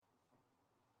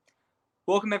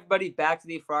Welcome, everybody, back to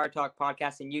the Friar Talk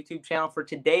podcast and YouTube channel. For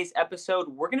today's episode,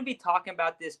 we're going to be talking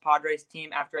about this Padres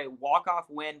team after a walk-off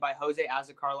win by Jose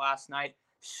Azocar last night.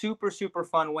 Super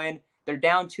fun win. They're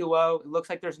down 2-0. It looks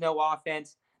like there's no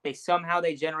offense. They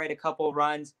generate a couple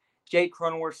runs. Jake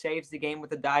Cronenworth saves the game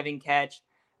with a diving catch.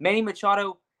 Manny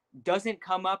Machado doesn't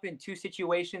come up in two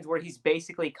situations where he's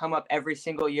basically come up every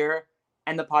single year,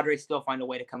 and the Padres still find a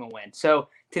way to come and win. So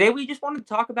today we just wanted to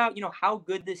talk about, how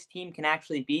good this team can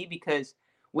actually be, because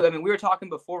we were talking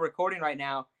before recording right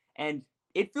now, and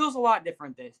it feels a lot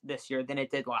different this year than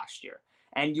it did last year.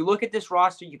 And you look at this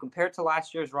roster, you compare it to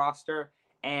last year's roster,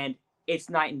 and it's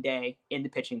night and day in the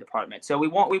pitching department. So we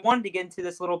wanted to get into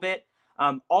this a little bit.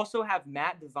 Also have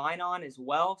Matt Devine on as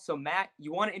well. So Matt,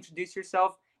 you want to introduce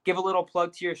yourself, give a little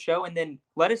plug to your show, and then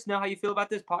let us know how you feel about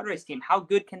this Padres team. How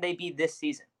good can they be this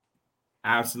season?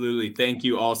 Absolutely. Thank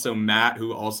you also, Matt,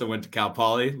 who also went to Cal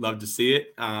Poly. Love to see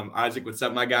it. Isaac, what's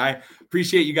up, my guy?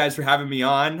 Appreciate you guys for having me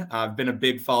on. I've been a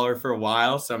big follower for a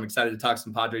while, so I'm excited to talk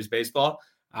some Padres baseball.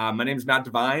 My name is Matt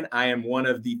Devine. I am one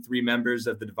of the 3 members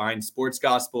of the Divine Sports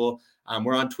Gospel.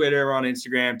 We're on Twitter, we're on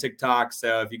Instagram, TikTok.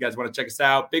 So if you guys want to check us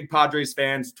out, big Padres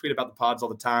fans, tweet about the pods all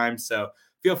the time. So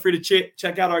feel free to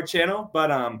check out our channel.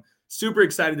 But super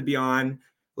excited to be on.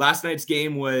 Last night's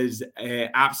game was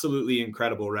absolutely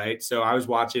incredible, right? So I was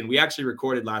watching. We actually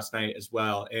recorded last night as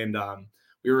well. And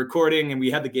we were recording, and we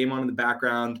had the game on in the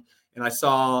background. And I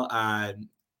saw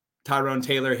Tyrone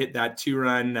Taylor hit that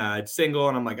 2-run single.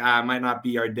 And I'm like, it might not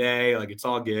be our day. Like, it's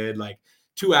all good. Like,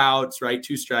 2 outs, right?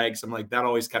 2 strikes. I'm like, that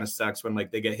always kind of sucks when,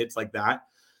 like, they get hits like that.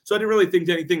 So I didn't really think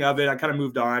anything of it. I kind of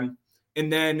moved on.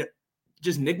 And then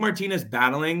just Nick Martinez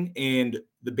battling and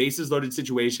the bases loaded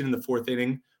situation in the 4th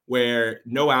inning, where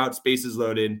no outs, bases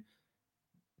loaded,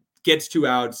 gets 2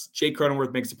 outs. Jake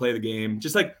Cronenworth makes the play of the game.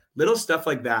 Just like little stuff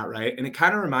like that, right? And it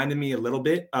kind of reminded me a little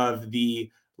bit of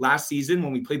the last season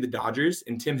when we played the Dodgers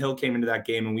and Tim Hill came into that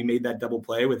game and we made that double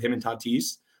play with him and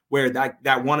Tatis, where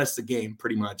that won us the game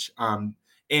pretty much. And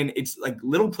it's like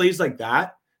little plays like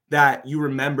that you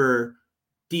remember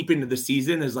deep into the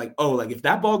season is like, oh, like if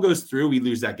that ball goes through, we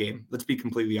lose that game. Let's be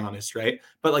completely honest, right?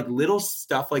 But like little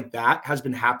stuff like that has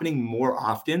been happening more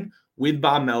often with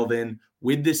Bob Melvin,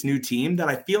 with this new team, that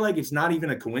I feel like it's not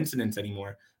even a coincidence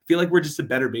anymore. I feel like we're just a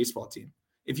better baseball team.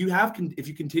 If you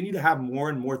continue to have more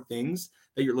and more things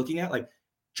that you're looking at, like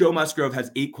Joe Musgrove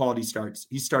has 8 quality starts.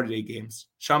 He started 8 games.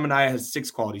 Sean Manaea has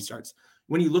 6 quality starts.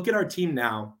 When you look at our team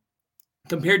now,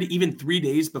 compared to even 3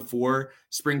 days before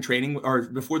spring training or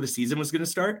before the season was going to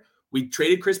start, we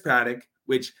traded Chris Paddack,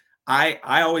 which I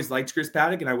always liked Chris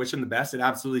Paddack and I wish him the best. It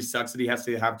absolutely sucks that he has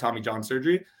to have Tommy John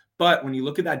surgery. But when you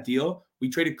look at that deal,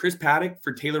 we traded Chris Paddack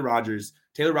for Taylor Rogers.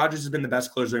 Taylor Rogers has been the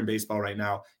best closer in baseball right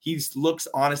now. He looks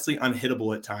honestly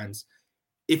unhittable at times.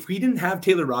 If we didn't have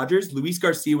Taylor Rogers, Luis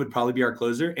Garcia would probably be our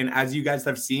closer. And as you guys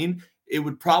have seen,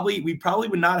 we probably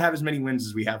would not have as many wins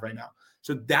as we have right now.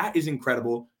 So that is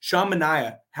incredible. Sean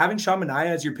Manaea, having Sean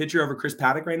Manaea as your pitcher over Chris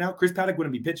Paddack right now, Chris Paddack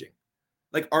wouldn't be pitching.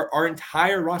 Like our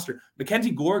entire roster. Mackenzie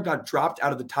Gore got dropped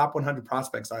out of the top 100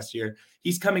 prospects last year.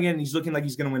 He's coming in and he's looking like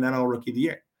he's going to win NL Rookie of the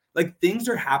Year. Like things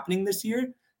are happening this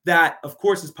year that, of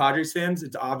course, as Padres fans,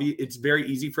 it's obvious. It's very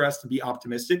easy for us to be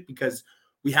optimistic because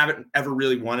we haven't ever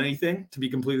really won anything, to be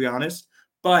completely honest.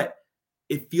 But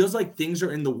it feels like things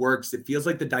are in the works. It feels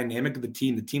like the dynamic of the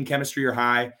team chemistry are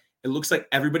high. It looks like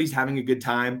everybody's having a good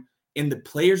time, and the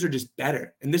players are just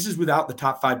better. And this is without the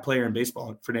top 5 player in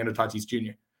baseball, Fernando Tatis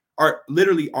Jr.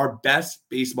 Our best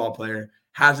baseball player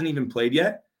hasn't even played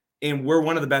yet, and we're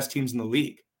one of the best teams in the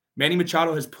league. Manny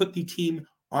Machado has put the team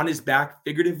on his back,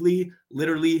 figuratively,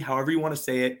 literally, however you want to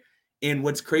say it. And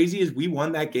what's crazy is we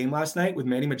won that game last night with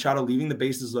Manny Machado leaving the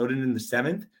bases loaded in the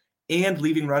 7th and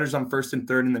leaving runners on 1st and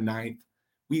 3rd in the 9th.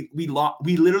 We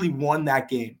literally won that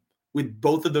game with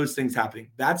both of those things happening.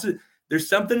 There's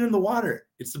something in the water.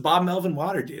 It's the Bob Melvin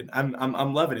water, dude.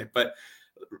 I'm loving it. But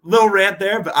little rant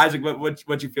there. But Isaac,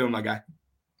 what you feeling, my guy?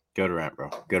 Go to rant, bro.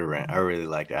 Go to rant. I really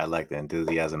liked it. I like the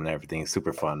enthusiasm and everything. It's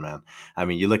super fun, man. I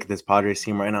mean, you look at this Padres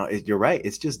team right now. You're right.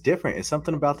 It's just different. It's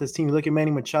something about this team. You look at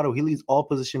Manny Machado. He leads all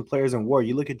position players in WAR.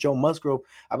 You look at Joe Musgrove.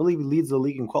 I believe he leads the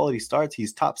league in quality starts.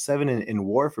 He's top 7 in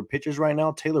WAR for pitchers right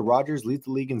now. Taylor Rogers leads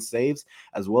the league in saves,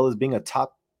 as well as being a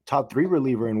top 3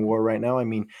 reliever in WAR right now. I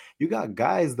mean, you got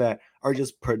guys that are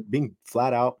just being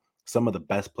flat out some of the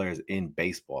best players in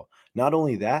baseball. Not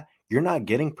only that, you're not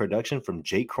getting production from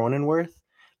Jake Cronenworth,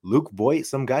 Luke Voit,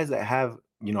 some guys that have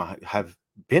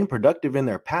been productive in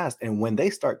their past. And when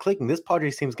they start clicking, this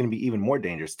Padres team is going to be even more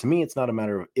dangerous. To me, it's not a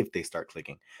matter of if they start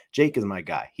clicking. Jake is my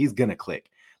guy. He's going to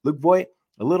click. Luke Voit,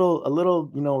 a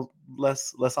little,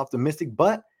 less optimistic,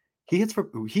 but he's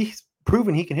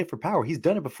proven he can hit for power. He's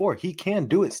done it before. He can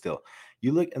do it still.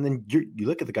 You look, and then you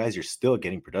look at the guys you're still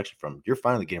getting production from. You're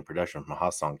finally getting production from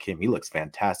Ha-Seong Kim. He looks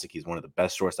fantastic. He's one of the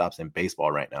best shortstops in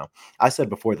baseball right now. I said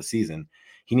before the season,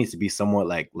 he needs to be somewhat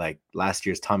like last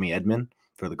year's Tommy Edman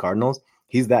for the Cardinals.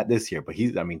 He's that this year, but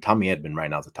Tommy Edman right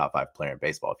now is a top 5 player in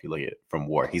baseball. If you look at it from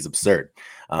WAR, he's absurd.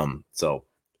 So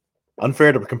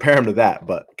unfair to compare him to that,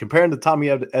 but comparing to Tommy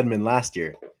Edman last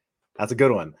year, that's a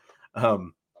good one.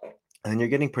 And then you're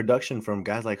getting production from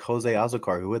guys like Jose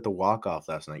Azocar, who hit the walk-off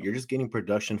last night. You're just getting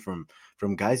production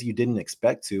from guys you didn't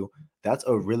expect to. That's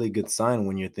a really good sign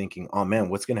when you're thinking, oh, man,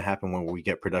 what's going to happen when we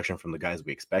get production from the guys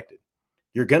we expected?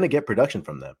 You're going to get production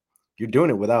from them. You're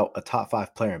doing it without a top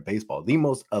 5 player in baseball, the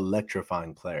most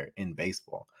electrifying player in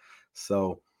baseball.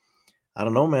 So, I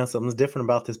don't know, man. Something's different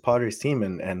about this Padres team,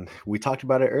 and we talked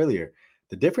about it earlier.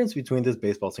 The difference between this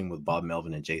baseball team with Bob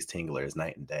Melvin and Jace Tingler is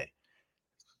night and day.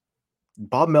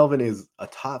 Bob Melvin is a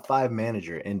top 5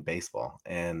 manager in baseball.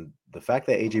 And the fact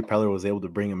that AJ Preller was able to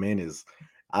bring him in is,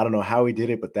 I don't know how he did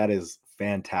it, but that is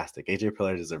fantastic. AJ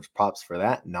Preller deserves props for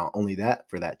that. Not only that,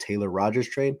 for that Taylor Rogers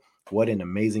trade. What an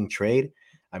amazing trade.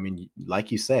 I mean,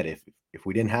 like you said, if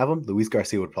we didn't have him, Luis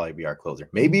Garcia would probably be our closer.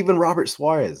 Maybe even Robert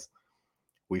Suarez.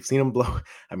 We've seen him blow.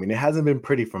 I mean, it hasn't been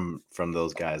pretty from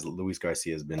those guys. Luis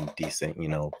Garcia has been decent,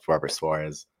 Robert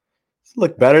Suarez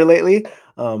looked better lately.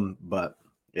 But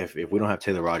if we don't have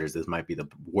Taylor Rogers, this might be the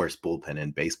worst bullpen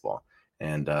in baseball.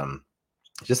 And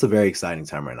just a very exciting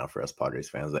time right now for us Padres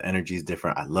fans. The energy is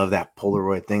different. I love that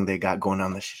Polaroid thing they got going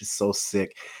on. This shit is so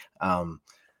sick.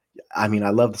 I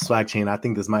love the swag chain. I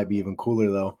think this might be even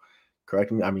cooler, though.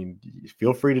 Correct me. I mean,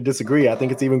 feel free to disagree. I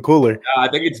think it's even cooler. I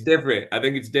think it's different. I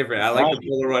like the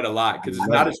Polaroid a lot because it's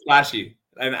not as flashy.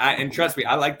 And trust me,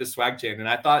 I like the swag chain. And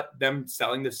I thought them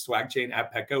selling this swag chain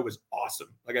at Petco was awesome.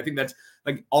 Like, I think that's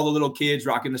like all the little kids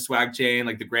rocking the swag chain,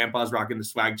 like the grandpas rocking the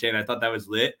swag chain. I thought that was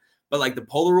lit. But like the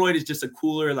Polaroid is just a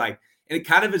cooler, and it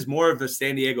kind of is more of a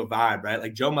San Diego vibe, right?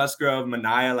 Like Joe Musgrove,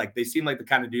 Manaea, like they seem like the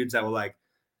kind of dudes that will like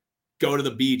go to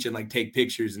the beach and like take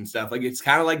pictures and stuff. Like, it's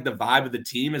kind of like the vibe of the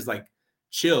team is like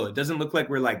chill. It doesn't look like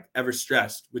we're like ever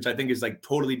stressed, which I think is like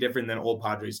totally different than old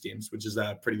Padres teams, which is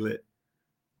pretty lit.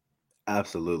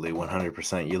 Absolutely,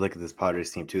 100%. You look at this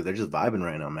Padres team too; they're just vibing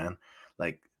right now, man.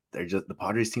 Like, the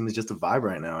Padres team is just a vibe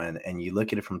right now, and you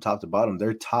look at it from top to bottom.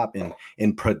 They're top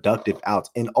in productive outs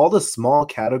in all the small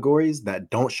categories that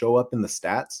don't show up in the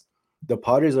stats. The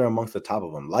Padres are amongst the top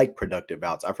of them, like productive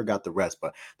outs. I forgot the rest,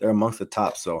 but they're amongst the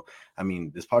top. So, I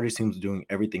mean, this Padres team is doing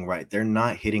everything right. They're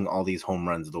not hitting all these home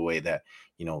runs the way that,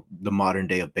 the modern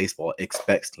day of baseball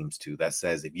expects teams to. That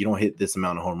says if you don't hit this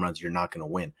amount of home runs, you're not going to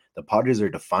win. The Padres are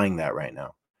defying that right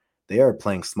now. They are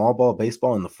playing small ball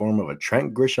baseball in the form of a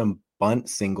Trent Grisham bunt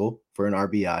single for an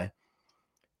RBI,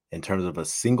 in terms of a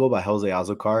single by Jose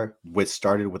Azocar, which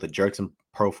started with a Jerkson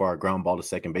Profar ground ball to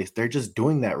second base. They're just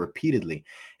doing that repeatedly.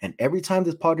 And every time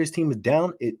this Padres team is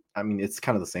down, it's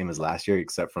kind of the same as last year,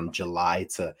 except from July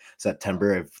to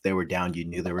September. If they were down, you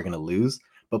knew they were going to lose.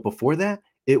 But before that,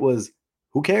 it was,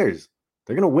 who cares?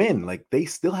 They're going to win. Like, they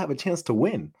still have a chance to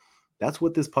win. That's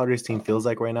what this Padres team feels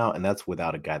like right now. And that's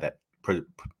without a guy that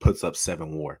puts up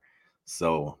 7 WAR.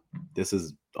 So this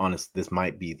is honest. This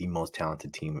might be the most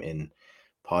talented team in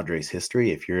Padres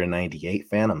history. If you're a 98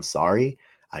 fan, I'm sorry.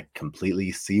 I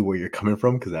completely see where you're coming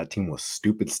from, because that team was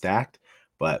stupid stacked.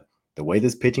 But the way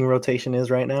this pitching rotation is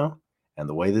right now, and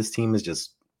the way this team is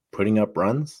just putting up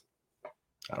runs,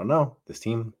 I don't know. This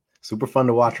team, super fun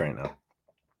to watch right now.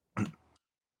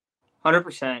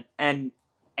 100%. And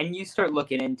you start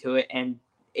looking into it, and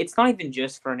it's not even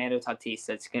just Fernando Tatis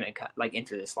that's going to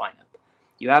enter this lineup.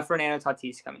 You have Fernando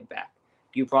Tatis coming back.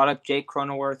 You brought up Jake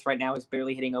Cronenworth. Right now is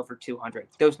barely hitting over 200.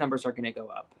 Those numbers are going to go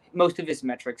up. Most of his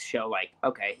metrics show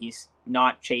okay, he's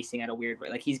not chasing at a weird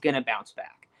rate. Like, he's going to bounce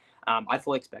back. I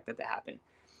fully expect that to happen.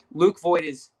 Luke Voit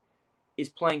is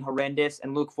playing horrendous,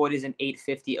 and Luke Voit is an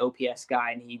 850 OPS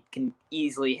guy, and he can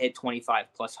easily hit 25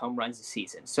 plus home runs a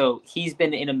season. So he's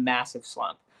been in a massive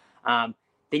slump.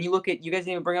 Then you look at, you guys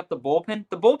didn't even bring up the bullpen.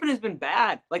 The bullpen has been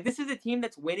bad. Like, this is a team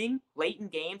that's winning late in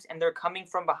games, and they're coming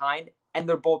from behind, and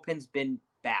their bullpen's been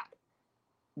bad.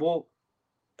 Well,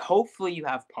 hopefully you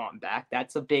have Palm back.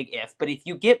 That's a big if. But if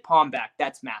you get Palm back,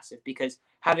 that's massive, because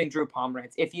having Drew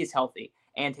Pomeranz, if he is healthy,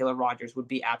 and Taylor Rogers would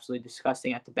be absolutely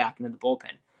disgusting at the back end of the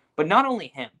bullpen. But not only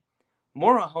him,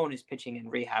 Morejon is pitching in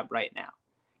rehab right now.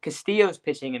 Castillo's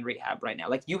pitching in rehab right now.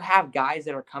 Like, you have guys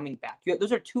that are coming back.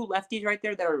 Those are 2 lefties right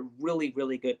there that are really,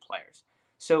 really good players.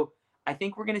 So I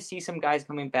think we're going to see some guys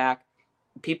coming back.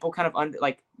 People kind of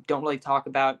don't really talk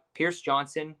about Pierce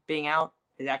Johnson being out.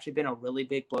 Has actually been a really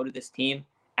big blow to this team,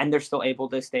 and they're still able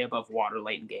to stay above water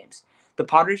late in games. The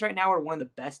Padres right now are one of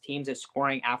the best teams at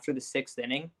scoring after the 6th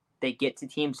inning. They get to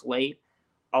teams late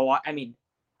a lot. I mean,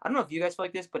 I don't know if you guys feel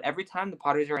like this, but every time the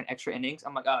Padres are in extra innings,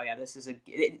 I'm like, oh yeah, this is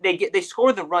they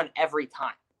score the run every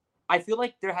time. I feel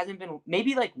like there hasn't been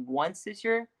maybe like once this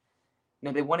year.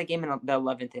 No, they won a game in the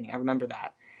 11th inning. I remember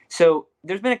that. So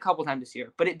there's been a couple times this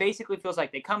year, but it basically feels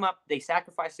like they come up, they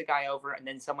sacrifice the guy over, and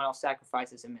then someone else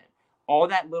sacrifices him in. All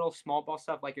that little small ball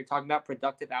stuff, like you're talking about,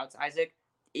 productive outs, Isaac,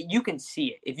 you can see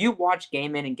it. If you watch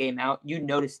game in and game out, you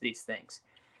notice these things.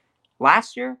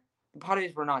 Last year, the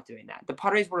Padres were not doing that. The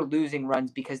Padres were losing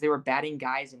runs because they were batting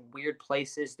guys in weird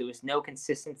places. There was no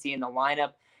consistency in the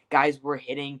lineup. Guys were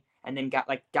hitting, and then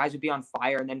guys would be on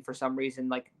fire, and then for some reason,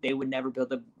 like they would never be able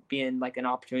to be in like an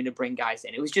opportunity to bring guys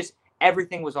in. It was just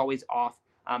everything was always off,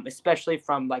 especially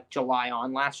from like July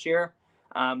on last year.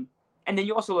 And then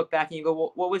you also look back and you go,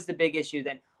 well, what was the big issue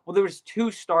then? Well, there was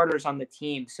 2 starters on the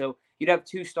team, so you'd have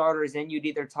 2 starters, and you'd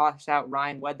either toss out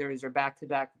Ryan Weathers or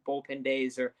back-to-back bullpen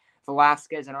days or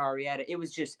Velasquez and Arrieta. It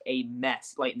was just a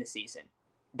mess late in the season.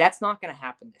 That's not going to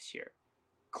happen this year.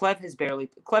 Clev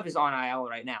is on IL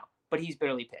right now, but he's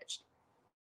barely pitched.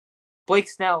 Blake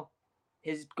Snell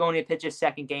is going to pitch his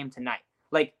second game tonight.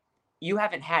 Like, you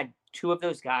haven't had 2 of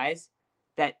those guys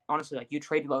that, honestly, like, you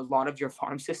traded a lot of your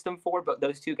farm system for, but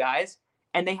those 2 guys,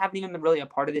 and they haven't even been really a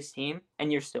part of this team,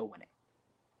 and you're still winning.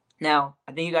 Now,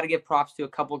 I think you got to give props to a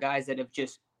couple guys that have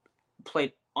just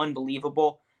played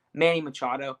unbelievable. Manny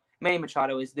Machado. Manny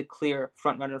Machado is the clear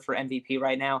frontrunner for MVP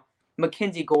right now.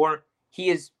 Mackenzie Gore, he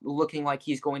is looking like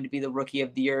he's going to be the Rookie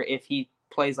of the Year if he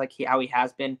plays like how he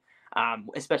has been,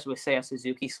 especially with Seiya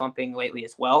Suzuki slumping lately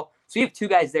as well. So you have 2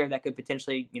 guys there that could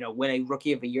potentially, win a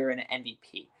Rookie of the Year and an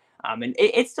MVP. And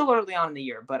it's still early on in the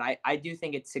year, but I do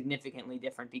think it's significantly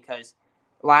different because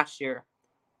last year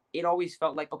it always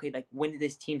felt like, okay, like when did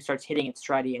this team start hitting its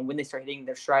stride again? When they start hitting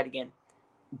their stride again?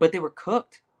 But they were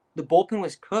cooked. The bullpen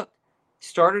was cooked.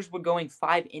 Starters were going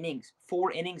 5 innings,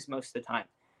 4 innings most of the time.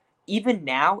 Even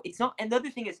now, it's not. And the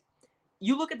other thing is,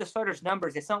 you look at the starters'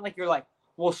 numbers, it's not like you're like,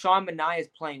 well, Sean Manaea is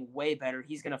playing way better.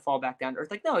 He's going to fall back down to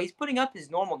earth. Like, no, he's putting up his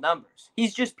normal numbers.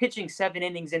 He's just pitching 7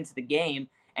 innings into the game,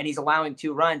 and he's allowing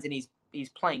 2 runs, and he's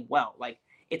playing well. Like,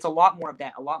 it's a lot more of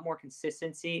that, a lot more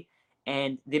consistency.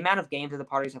 And the amount of games that the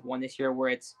Padres have won this year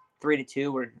where it's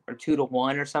 3-2 or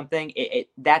 2-1 or something,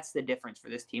 that's the difference for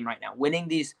this team right now. Winning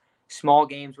these small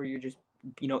games where you're just,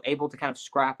 able to kind of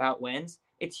scrap out wins,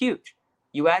 it's huge.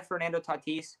 You add Fernando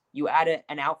Tatis, you add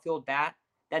an outfield bat,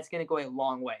 that's going to go a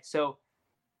long way. So,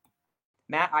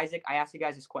 Matt, Isaac, I asked you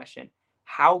guys this question.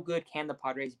 How good can the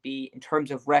Padres be in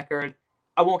terms of record?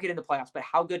 I won't get into playoffs, but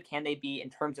how good can they be in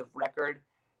terms of record?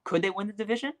 Could they win the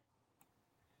division?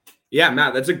 Yeah,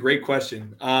 Matt, that's a great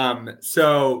question.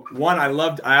 So one,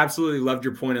 I absolutely loved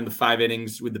your point on the 5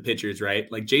 innings with the pitchers,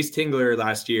 right? Like Jace Tingler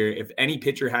last year, if any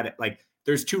pitcher had it, like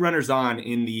there's 2 runners on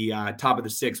in the top of the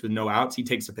 6th with no outs, he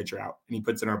takes the pitcher out and he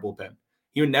puts in our bullpen.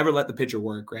 He would never let the pitcher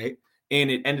work, right?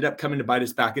 And it ended up coming to bite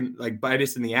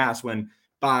us in the ass when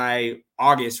by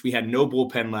August we had no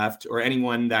bullpen left or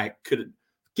anyone that could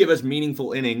give us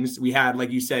meaningful innings. We had,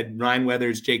 like you said, Ryan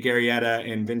Weathers, Jake Arrieta,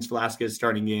 and Vince Velasquez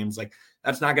starting games. Like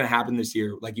that's not going to happen this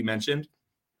year, like you mentioned.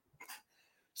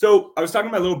 So I was talking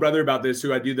to my little brother about this,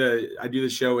 who I do the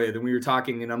show with, and we were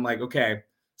talking, and I'm like, okay,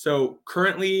 so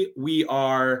currently we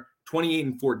are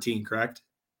 28-14, correct?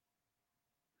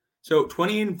 So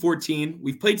 28-14,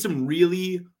 we've played some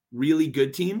really, really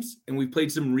good teams, and we've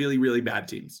played some really, really bad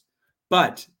teams.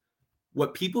 But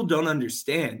what people don't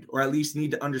understand, or at least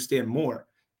need to understand more,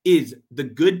 is the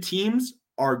good teams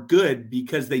are good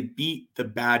because they beat the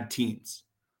bad teams.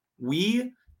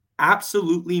 We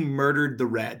absolutely murdered the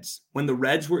Reds when the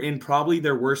Reds were in probably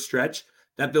their worst stretch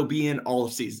that they'll be in all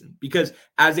season. Because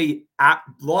as a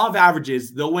law of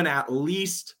averages, they'll win at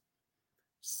least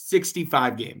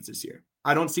 65 games this year.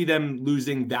 I don't see them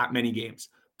losing that many games.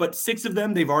 But 6 of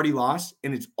them they've already lost,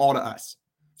 and it's all to us.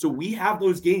 So we have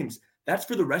those games. That's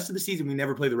for the rest of the season. We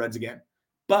never play the Reds again.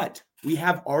 But we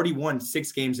have already won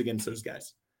 6 games against those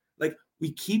guys. Like,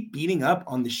 we keep beating up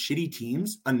on the shitty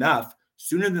teams enough.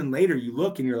 Sooner than later, you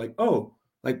look and you're like, oh,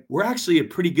 like we're actually a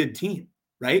pretty good team,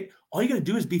 right? All you got to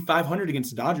do is be 500 against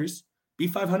the Dodgers, be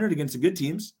 500 against the good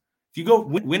teams. If you go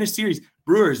win a series,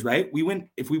 Brewers, right?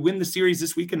 If we win the series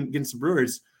this weekend against the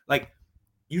Brewers, like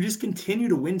you just continue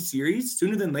to win series.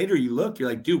 Sooner than later, you look, you're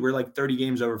like, dude, we're like 30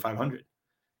 games over 500.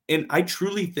 And I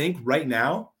truly think right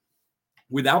now,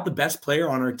 without the best player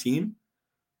on our team,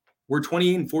 we're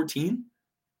 28-14.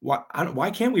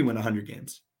 Why can't we win 100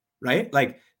 games, right?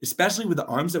 Like, especially with the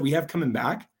arms that we have coming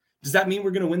back. Does that mean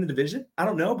we're going to win the division? I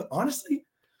don't know. But honestly,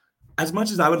 as much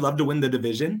as I would love to win the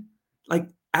division, like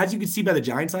as you could see by the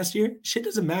Giants last year, shit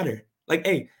doesn't matter. Like,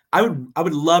 hey, I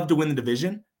would love to win the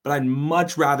division, but I'd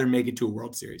much rather make it to a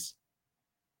World Series.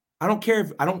 I don't care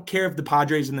if the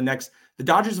Padres the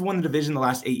Dodgers have won the division the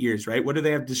last 8 years, right? What do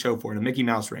they have to show for it? A Mickey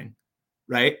Mouse ring,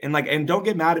 right? And don't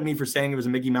get mad at me for saying it was a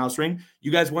Mickey Mouse ring.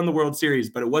 You guys won the World Series,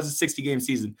 but it was a 60-game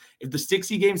season. If the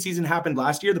 60-game season happened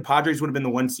last year, the Padres would have been the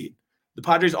 1 seed. The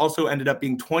Padres also ended up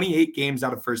being 28 games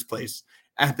out of first place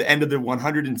at the end of the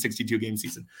 162-game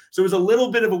season. So it was a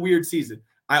little bit of a weird season.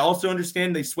 I also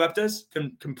understand they swept us,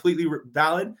 completely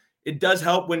valid. It does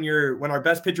help when our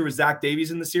best pitcher was Zach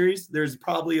Davies in the series. There's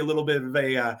probably a little bit of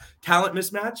a talent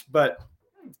mismatch, but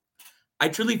I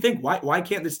truly think why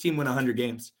can't this team win 100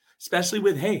 games? Especially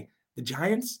with, hey, the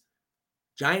Giants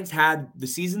had the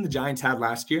season the Giants had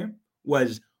last year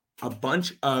was a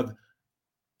bunch of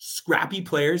scrappy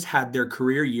players had their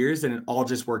career years and it all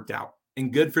just worked out,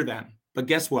 and good for them. But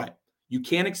guess what? You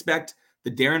can't expect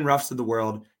the Darren Ruffs of the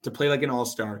world to play like an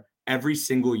all-star every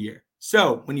single year.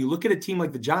 So when you look at a team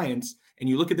like the Giants and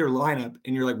you look at their lineup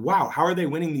and you're like, wow, how are they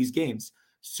winning these games?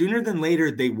 Sooner than later,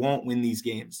 they won't win these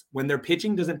games. When their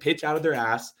pitching doesn't pitch out of their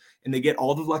ass and they get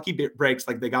all the lucky breaks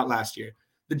like they got last year.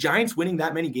 The Giants winning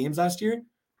that many games last year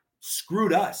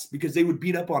screwed us because they would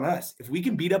beat up on us. If we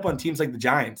can beat up on teams like the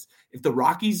Giants, if the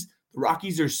Rockies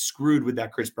are screwed with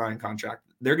that Chris Bryant contract.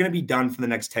 They're going to be done for the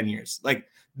next 10 years. Like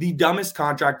the dumbest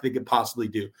contract they could possibly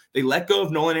do. They let go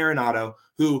of Nolan Arenado,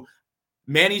 who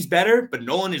Manny's better, but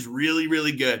Nolan is really,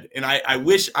 really good. And I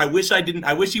wish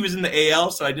he was in the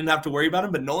AL so I didn't have to worry about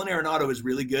him, but Nolan Arenado is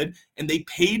really good. And they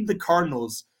paid the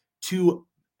Cardinals to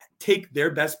take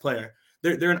their best player.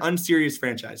 They're an unserious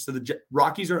franchise. So the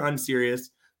Rockies are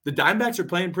unserious. The Diamondbacks are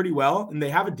playing pretty well, and they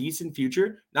have a decent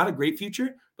future. Not a great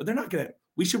future, but they're not going to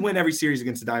 – we should win every series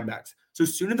against the Diamondbacks. So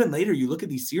sooner than later, you look at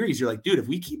these series, you're like, dude, if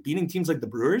we keep beating teams like the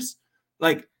Brewers,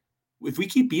 like if we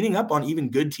keep beating up on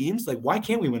even good teams, like why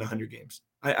can't we win 100 games?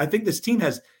 I think this team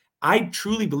has – I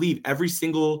truly believe every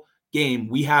single game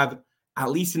we have at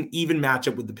least an even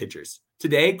matchup with the pitchers.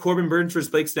 Today, Corbin Burns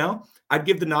versus Blake Snell, I'd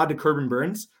give the nod to Corbin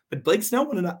Burns, but Blake Snell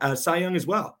won a Cy Young as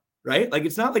well, right? Like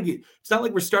it's not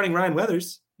like we're starting Ryan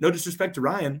Weathers. No disrespect to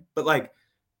Ryan, but like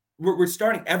we're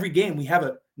starting every game. We have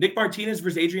a Nick Martinez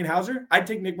versus Adrian Hauser. I'd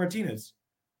take Nick Martinez.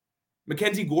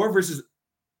 Mackenzie Gore versus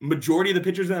majority of the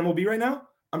pitchers in MLB right now.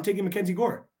 I'm taking Mackenzie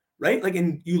Gore, right? Like,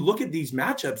 and you look at these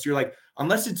matchups, you're like,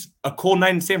 unless it's a cold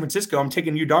night in San Francisco, I'm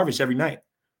taking Yu Darvish every night,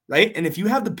 right? And if you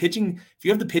have the pitching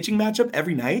matchup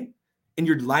every night, and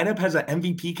your lineup has an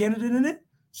MVP candidate in it,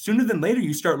 sooner than later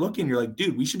you start looking. You're like,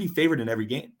 dude, we should be favored in every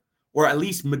game, or at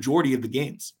least majority of the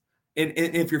games. And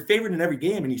if you're favored in every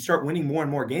game and you start winning more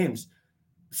and more games,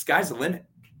 the sky's the limit.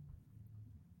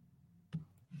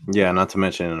 Yeah, not to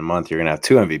mention in a month you're gonna have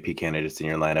 2 MVP candidates in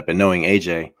your lineup, and knowing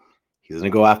AJ, he's gonna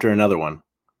go after another one.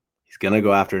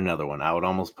 I would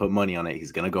almost put money on it.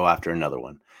 He's gonna go after another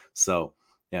one. So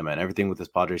yeah, man, everything with this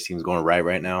Padres team is going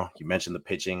right now. You mentioned the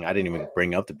pitching. I didn't even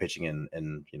bring up the pitching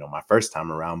in my first time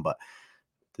around, but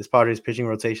this Padres pitching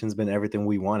rotation has been everything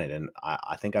we wanted. And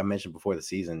I think I mentioned before the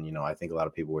season, I think a lot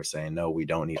of people were saying, no, we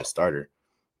don't need a starter.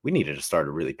 We needed a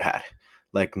starter really bad.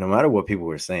 Like, no matter what people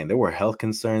were saying, there were health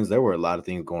concerns. There were a lot of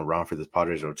things going wrong for this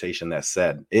Padres rotation that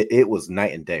said it was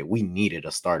night and day. We needed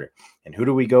a starter. And who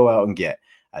do we go out and get?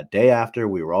 A day after,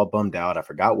 we were all bummed out. I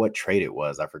forgot what trade it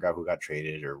was. I forgot who got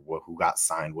traded or who got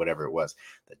signed, whatever it was.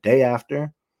 The day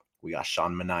after, we got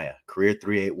Sean Manaea, career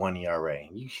 3.81 ERA.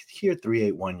 And you hear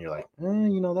 3.81, you're like,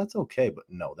 that's okay. But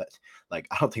no, I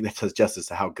don't think that does justice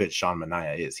to how good Sean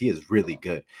Manaea is. He is really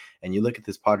good. And you look at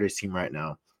this Padres team right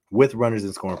now with runners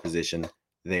in scoring position.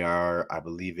 They are, I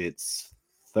believe it's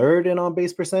 3rd in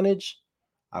on-base percentage,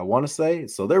 I want to say.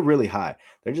 So they're really high.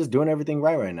 They're just doing everything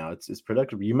right now. It's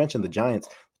productive. You mentioned the Giants.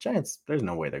 There's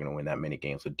no way they're going to win that many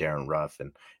games with Darren Ruff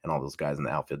and all those guys in the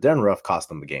outfield. Darren Ruff cost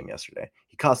them the game yesterday.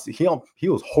 He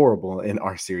was horrible in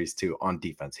our series too on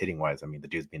defense, hitting wise. I mean, the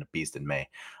dude's been a beast in May.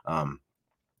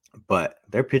 But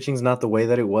their pitching's not the way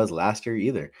that it was last year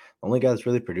either. The only guy that's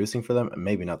really producing for them, and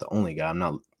maybe not the only guy, I'm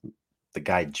not the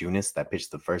guy Junis that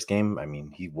pitched the first game. I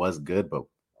mean, he was good, but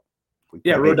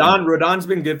Rodon's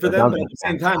been good for them. But at the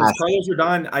same time, as Carlos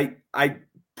Rodon, I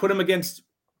put him against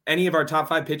any of our top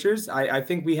 5 pitchers. I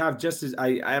think we have just as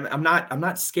I'm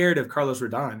not scared of Carlos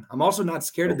Rodon. I'm also not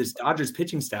scared of this Dodgers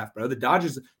pitching staff, bro. The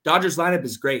Dodgers lineup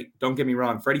is great. Don't get me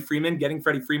wrong. Getting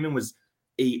Freddie Freeman was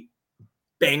a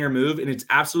banger move, and it's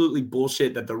absolutely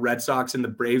bullshit that the Red Sox and the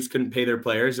Braves couldn't pay their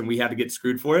players and we had to get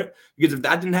screwed for it. Because if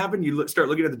that didn't happen, you start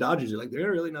looking at the Dodgers, you're like,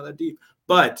 they're really not that deep.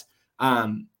 But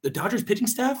the Dodgers pitching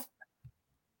staff,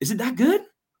 is it that good?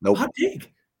 Nope. Hot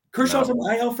take. Kershaw's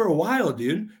on IL for a while,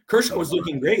 dude. Kershaw was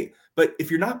looking great, but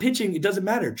if you're not pitching, it doesn't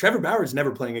matter. Trevor Bauer's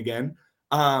never playing again.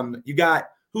 You got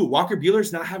Walker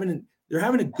Buehler's not they're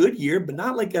having a good year, but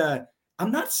not like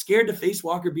I'm not scared to face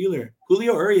Walker Buehler.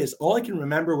 Julio Urias, all I can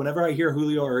remember whenever I hear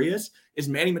Julio Urias is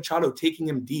Manny Machado taking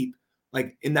him deep,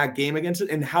 like in that game against it,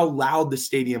 and how loud the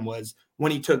stadium was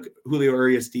when he took Julio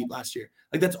Urias deep last year.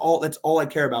 Like that's all I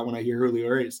care about when I hear Julio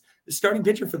Urias. The starting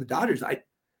pitcher for the Dodgers, I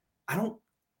don't,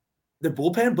 the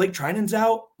bullpen, Blake Trinan's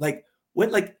out. Like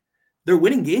what, like they're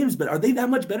winning games, but are they that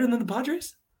much better than the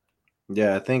Padres?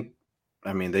 Yeah,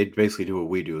 I mean, they basically do what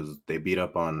we do is they beat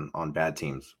up on bad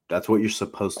teams. That's what you're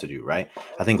supposed to do, right?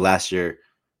 I think last year,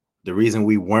 the reason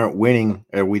we weren't winning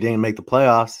or we didn't make the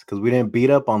playoffs because we didn't beat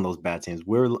up on those bad teams.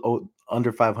 We're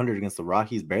under 500 against the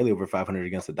Rockies, barely over 500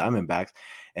 against the Diamondbacks.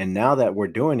 And now that we're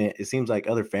doing it, it seems like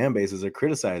other fan bases are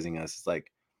criticizing us. It's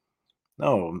like,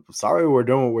 no, I'm sorry, we're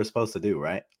doing what we're supposed to do,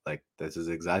 right? Like, this is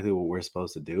exactly what we're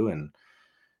supposed to do. And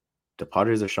the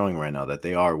Padres are showing right now that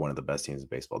they are one of the best teams in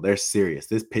baseball. They're serious.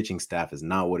 This pitching staff is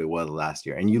not what it was last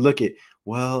year. And you look at,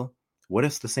 well, what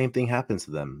if the same thing happens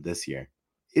to them this year?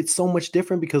 It's so much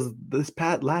different because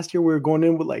last year we were going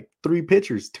in with like two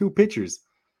pitchers.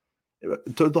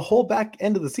 To the whole back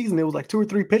end of the season, it was like 2 or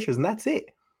 3 pitchers, and that's it.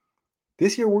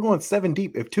 This year we're going 7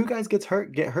 deep. If 2 guys get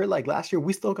hurt like last year,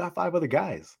 we still got 5 other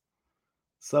guys.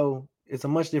 So it's a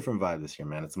much different vibe this year,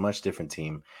 man. It's a much different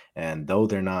team. And though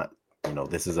they're not,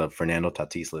 this is a Fernando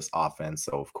Tatis-less offense.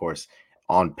 So, of course,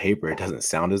 on paper, it doesn't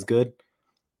sound as good.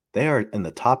 They are in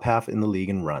the top half in the league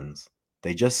in runs.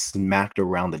 They just smacked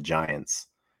around the Giants,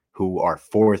 who are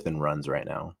 4th in runs right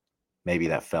now. Maybe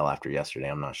that fell after yesterday.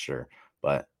 I'm not sure.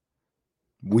 But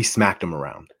we smacked them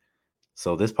around.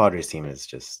 So this Padres team is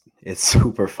it's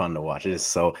super fun to watch.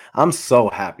 I'm so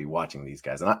happy watching these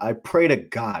guys. And I pray to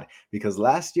God, because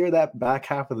last year, that back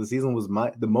half of the season was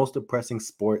the most depressing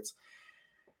sports.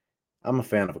 I'm a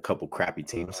fan of a couple crappy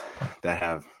teams that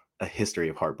have a history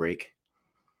of heartbreak.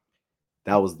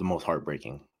 That was the most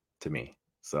heartbreaking to me.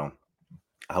 So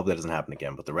I hope that doesn't happen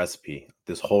again. But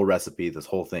this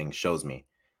whole thing shows me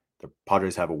the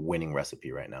Padres have a winning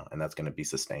recipe right now, and that's going to be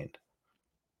sustained.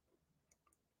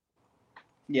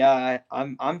 Yeah,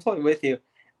 I'm totally with you,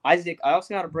 Isaac. I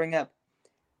also got to bring up,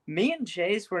 me and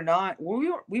Chase we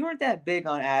weren't that big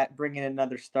on bringing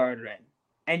another starter in,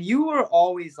 and you were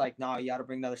always like, "No, you got to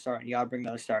bring another starter. You got to bring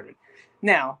another starter."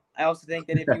 Now, I also think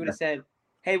that if you would have said,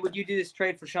 "Hey, would you do this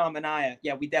trade for Sean Manaea?"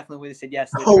 Yeah, we definitely would have said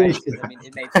yes to the trade, because I mean,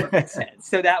 it made perfect sense.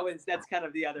 So that's kind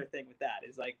of the other thing with that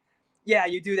is like, yeah,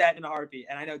 you do that in a heartbeat.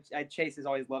 And I know Chase has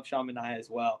always loved Sean Manaea as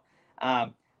well.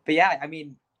 But yeah, I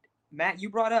mean, Matt, you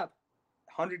brought up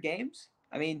 100 games.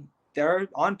 I mean, they're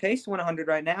on pace to win 100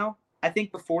 right now. I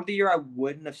think before the year, I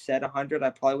wouldn't have said 100. I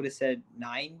probably would have said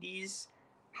 90s,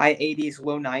 high 80s,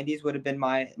 low 90s would have been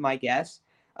my guess.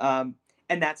 And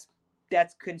that's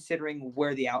considering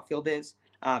where the outfield is.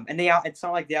 And it's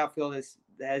not like the outfield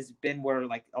has been where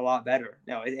like a lot better.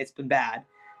 No, it's been bad.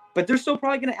 But they're still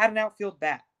probably going to add an outfield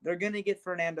bat. They're going to get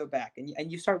Fernando back,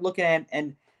 and you start looking at,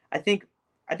 and I think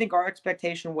our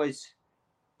expectation was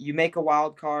you make a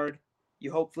wild card.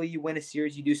 Hopefully you win a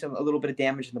series, you do a little bit of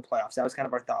damage in the playoffs. That was kind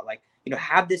of our thought. Like,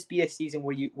 have this be a season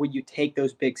where you take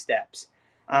those big steps.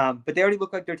 But they already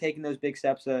look like they're taking those big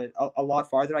steps a lot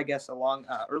farther, I guess, along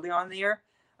early on in the year.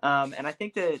 And I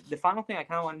think the final thing I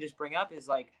kind of want to just bring up is,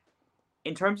 like,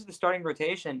 in terms of the starting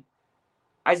rotation,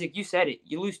 Isaac, you said it.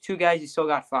 You lose 2 guys, you still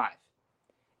got 5.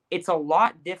 It's a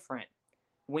lot different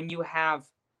when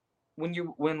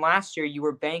last year you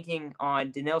were banking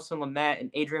on Dinelson Lamet and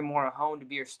Adrian Morejon to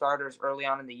be your starters early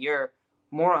on in the year.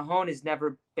 Morejon has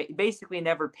basically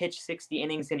never pitched 60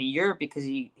 innings in a year because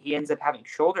he ends up having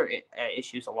shoulder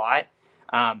issues a lot.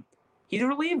 He's a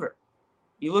reliever.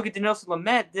 You look at Dinelson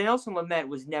Lamet. Dinelson Lamet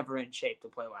was never in shape to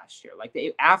play last year. Like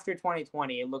after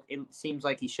 2020, it seems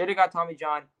like he should have got Tommy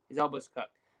John. His elbow's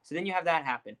cooked. So then you have that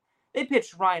happen. They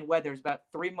pitched Ryan Weathers about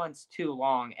 3 months too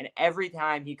long, and every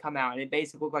time he come out, it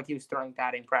basically looked like he was throwing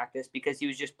batting practice because he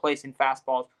was just placing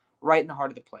fastballs right in the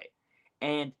heart of the plate.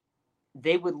 And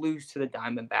they would lose to the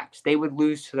Diamondbacks. They would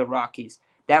lose to the Rockies.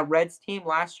 That Reds team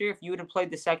last year, if you would have played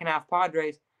the second half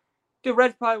Padres, the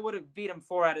Reds probably would have beat them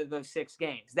 4 out of those 6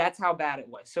 games. That's how bad it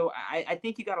was. So I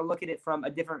think you got to look at it from a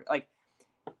different, like,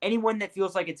 anyone that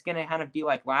feels like it's going to kind of be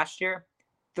like last year,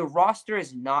 the roster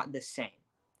is not the same.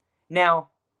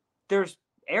 Now, there's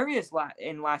areas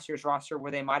in last year's roster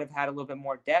where they might have had a little bit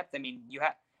more depth. I mean,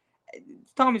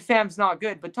 Tommy Pham's not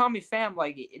good, but Tommy Pham,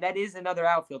 like, that is another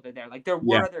outfielder there. Like, there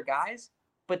were other guys,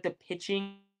 but the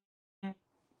pitching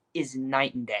is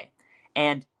night and day.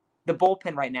 And the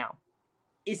bullpen right now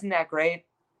isn't that great.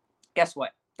 Guess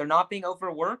what? They're not being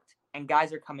overworked, and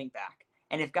guys are coming back.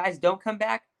 And if guys don't come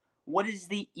back, what is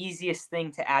the easiest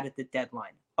thing to add at the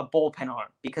deadline? A bullpen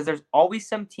arm. Because there's always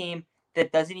some team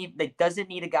that doesn't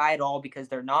need a guy at all because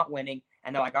they're not winning,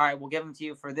 and they're like, all right, we'll give him to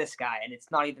you for this guy, and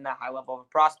it's not even that high level of a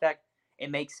prospect. It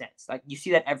makes sense. Like you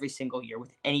see that every single year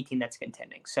with any team that's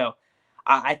contending. So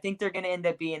I think they're going to end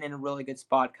up being in a really good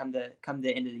spot come the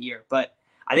end of the year. But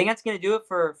I think that's going to do it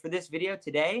for this video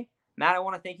today. Matt, I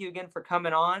want to thank you again for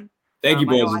coming on. Thank you,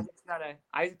 boys.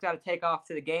 Isaac's got to take off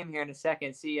to the game here in a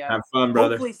second. See, have fun,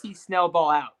 brother. Hopefully see Snell ball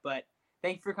out. But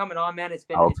thank you for coming on, man. It's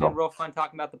been real fun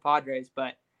talking about the Padres.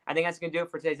 But I think that's going to do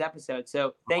it for today's episode.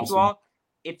 So thank you all.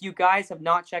 If you guys have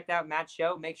not checked out Matt's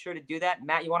show, make sure to do that.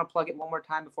 Matt, you want to plug it one more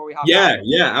time before we hop on?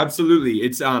 Yeah, absolutely.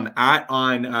 It's on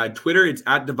Twitter. It's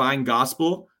at Divine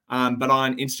Gospel. But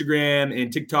on Instagram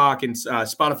and TikTok and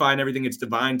Spotify and everything, it's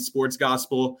Divine Sports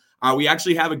Gospel. We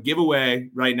actually have a giveaway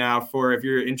right now for if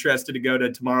you're interested to go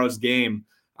to tomorrow's game.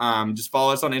 Just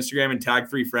follow us on Instagram and tag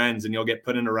 3 friends, and you'll get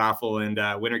put in a raffle. And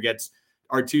winner gets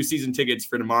our 2 season tickets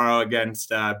for tomorrow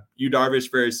against Yu Darvish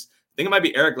versus, I think it might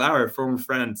be Eric Lauer, a former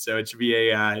friend. So it should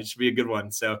be a good one.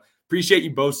 So appreciate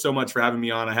you both so much for having me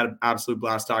on. I had an absolute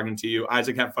blast talking to you.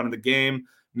 Isaac, have fun at the game.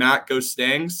 Matt, go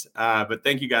Stangs. But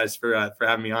thank you guys for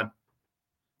having me on.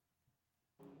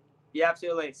 Yeah,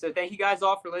 absolutely. So thank you guys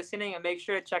all for listening, and make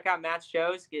sure to check out Matt's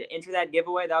shows. Enter that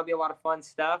giveaway. That'll be a lot of fun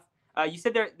stuff. You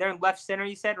said they're in left center,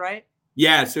 you said, right?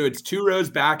 Yeah, so it's 2 rows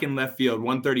back in left field,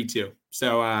 132.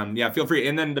 So feel free.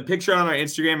 And then the picture on our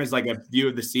Instagram is like a view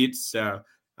of the seats. So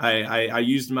I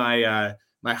used my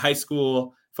my high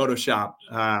school Photoshop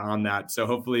on that. So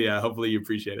hopefully you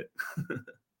appreciate it.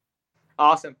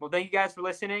 Awesome. Well, thank you guys for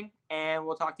listening, and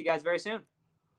we'll talk to you guys very soon.